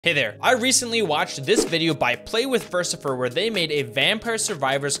Hey there, I recently watched this video by Play with Versifer where they made a Vampire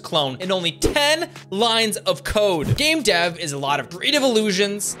Survivors clone in only 10 lines of code. Game dev is a lot of creative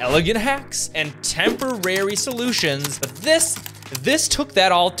illusions, elegant hacks, and temporary solutions, but this took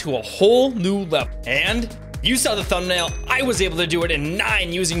that all to a whole new level. And you saw the thumbnail, I was able to do it in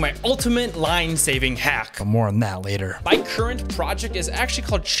 9 using my ultimate line-saving hack. But more on that later. My current project is actually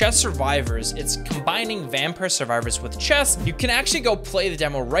called Chess Survivors. It's combining Vampire Survivors with chess. You can actually go play the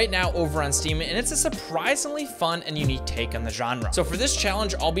demo right now over on Steam, and it's a surprisingly fun and unique take on the genre. So for this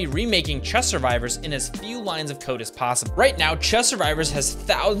challenge, I'll be remaking Chess Survivors in as few lines of code as possible. Right now, Chess Survivors has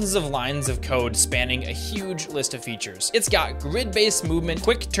thousands of lines of code spanning a huge list of features. It's got grid-based movement,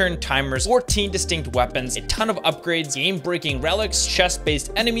 quick turn timers, 14 distinct weapons, a ton of upgrades, game-breaking relics, chest-based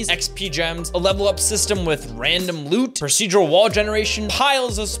enemies, XP gems, a level-up system with random loot, procedural wall generation,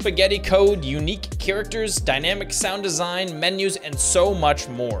 piles of spaghetti code, unique characters, dynamic sound design, menus, and so much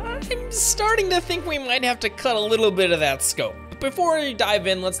more. I'm starting to think we might have to cut a little bit of that scope. Before we dive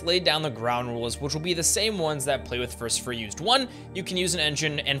in, let's lay down the ground rules, which will be the same ones that Play with Versifer used. 1, you can use an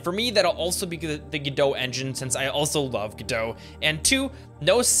engine, and for me, that'll also be the Godot engine, since I also love Godot. And 2,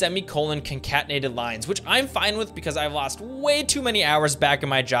 no semicolon concatenated lines, which I'm fine with because I've lost way too many hours back in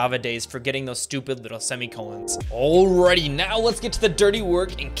my Java days forgetting those stupid little semicolons. Alrighty, now let's get to the dirty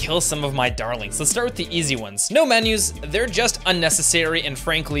work and kill some of my darlings. Let's start with the easy ones. No menus, they're just unnecessary and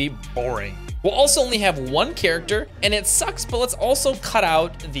frankly, boring. We'll also only have 1 character, and it sucks, but let's also cut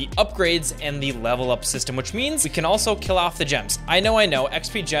out the upgrades and the level up system, which means we can also kill off the gems. I know,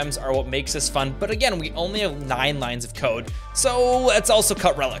 XP gems are what makes this fun, but again, we only have 9 lines of code, so let's also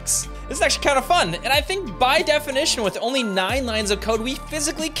cut relics. This is actually kind of fun, and I think by definition, with only 9 lines of code, we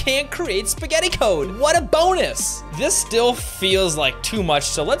physically can't create spaghetti code. What a bonus! This still feels like too much,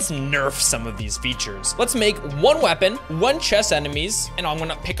 so let's nerf some of these features. Let's make 1 weapon, 1 chess enemies, and I'm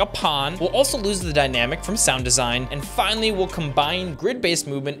gonna pick a pawn. We'll also lose the dynamic from sound design, and finally we'll combine grid-based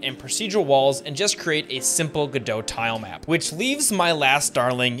movement and procedural walls and just create a simple Godot tile map, which leaves my last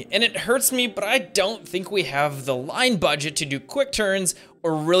darling, and it hurts me, but I don't think we have the line budget to do quick turns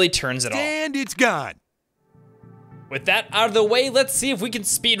or really turns at all. And it's gone. With that out of the way, let's see if we can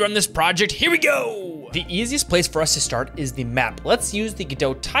speedrun this project. Here we go! The easiest place for us to start is the map. Let's use the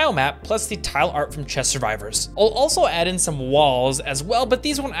Godot tile map plus the tile art from Chess Survivors. I'll also add in some walls as well, but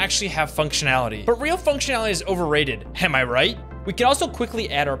these won't actually have functionality. But real functionality is overrated, am I right? We can also quickly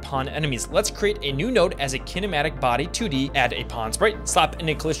add our pawn enemies. Let's create a new node as a kinematic body 2D, add a pawn sprite, slap in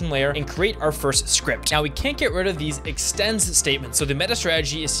a collision layer, and create our first script. Now we can't get rid of these extends statements, so the meta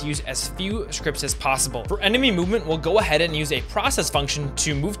strategy is to use as few scripts as possible. For enemy movement, we'll go ahead and use a process function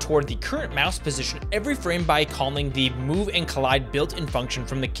to move toward the current mouse position every frame by calling the move and collide built-in function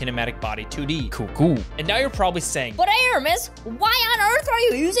from the kinematic body 2D. Cool. And now you're probably saying, but Aarimous, why on earth are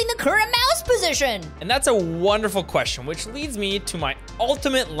you using the current mouse position? And that's a wonderful question, which leads me to my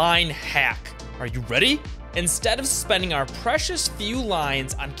ultimate line hack. Are you ready? Instead of spending our precious few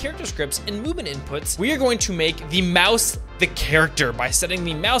lines on character scripts and movement inputs, we are going to make the mouse the character by setting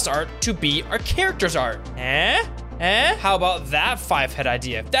the mouse art to be our character's art. How about that 5-head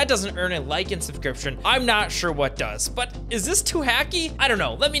idea? If that doesn't earn a like and subscription, I'm not sure what does. But is this too hacky? I don't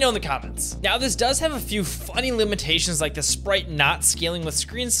know. Let me know in the comments. Now, this does have a few funny limitations like the sprite not scaling with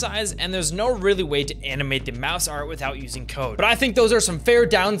screen size, and there's no really way to animate the mouse art without using code. But I think those are some fair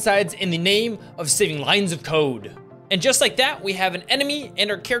downsides in the name of saving lines of code. And just like that, we have an enemy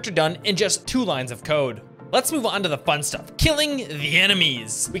and our character done in just 2 lines of code. Let's move on to the fun stuff, killing the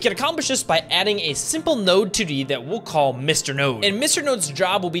enemies. We can accomplish this by adding a simple node 2D that we'll call Mr. Node. And Mr. Node's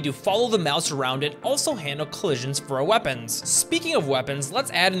job will be to follow the mouse around and also handle collisions for our weapons. Speaking of weapons,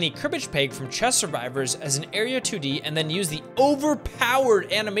 let's add in the cribbage peg from Chess Survivors as an area 2D and then use the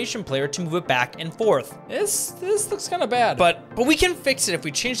overpowered animation player to move it back and forth. This looks kind of bad, but we can fix it if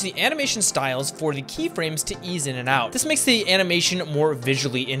we change the animation styles for the keyframes to ease in and out. This makes the animation more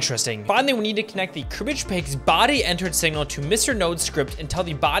visually interesting. Finally, we need to connect the cribbage peg body entered signal to Mr. Node's script and tell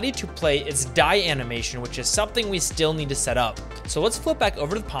the body to play its die animation, which is something we still need to set up. So let's flip back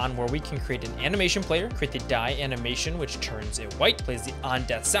over to the pawn where we can create an animation player, create the die animation, which turns it white, plays the on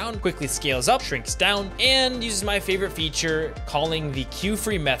death sound, quickly scales up, shrinks down, and uses my favorite feature, calling the cue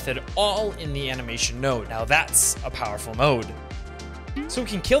free method all in the animation node. Now that's a powerful mode. So we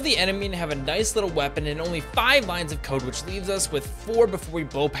can kill the enemy and have a nice little weapon in only 5 lines of code, which leaves us with 4 before we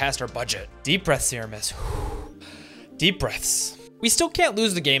blow past our budget. Deep breaths, Aarimous. Deep breaths. We still can't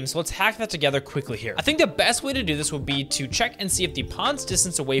lose the game, so let's hack that together quickly here. I think the best way to do this would be to check and see if the pawn's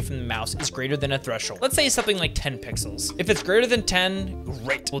distance away from the mouse is greater than a threshold. Let's say something like 10 pixels. If it's greater than 10,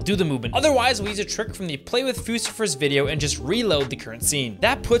 great, we'll do the movement. Otherwise, we'll use a trick from the Play with Fusifer's video and just reload the current scene.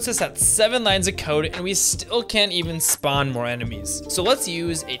 That puts us at 7 lines of code, and we still can't even spawn more enemies. So let's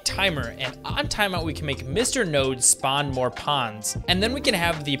use a timer, and on timeout, we can make Mr. Node spawn more pawns, and then we can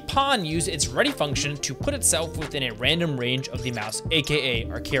have the pawn use its ready function to put itself within a random range of the mouse, aka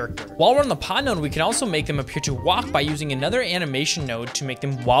our character. While we're on the pawn node, we can also make them appear to walk by using another animation node to make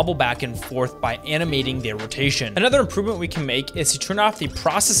them wobble back and forth by animating their rotation. Another improvement we can make is to turn off the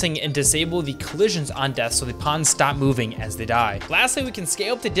processing and disable the collisions on death so the pawns stop moving as they die. Lastly, we can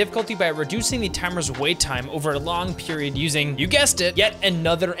scale up the difficulty by reducing the timer's wait time over a long period using, you guessed it, yet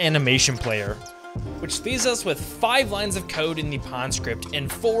another animation player. Which leaves us with 5 lines of code in the pawn script and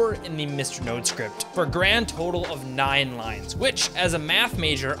 4 in the Mr. Node script, for a grand total of 9 lines, which, as a math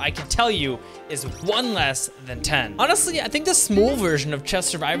major, I can tell you is 1 less than 10. Honestly, I think the small version of Chess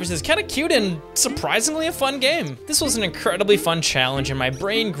Survivors is kind of cute and surprisingly a fun game. This was an incredibly fun challenge, and my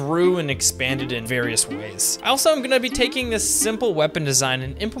brain grew and expanded in various ways. I also am going to be taking this simple weapon design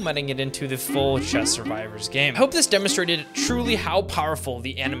and implementing it into the full Chess Survivors game. I hope this demonstrated truly how powerful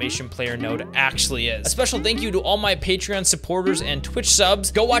the animation player node actually is. A special thank you to all my Patreon supporters and Twitch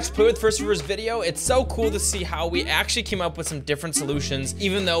subs. Go watch Play with Fusifer's video. It's so cool to see how we actually came up with some different solutions,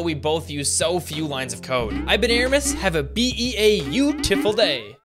 even though we both use so few lines of code. I've been Aarimous. Have a beautiful day.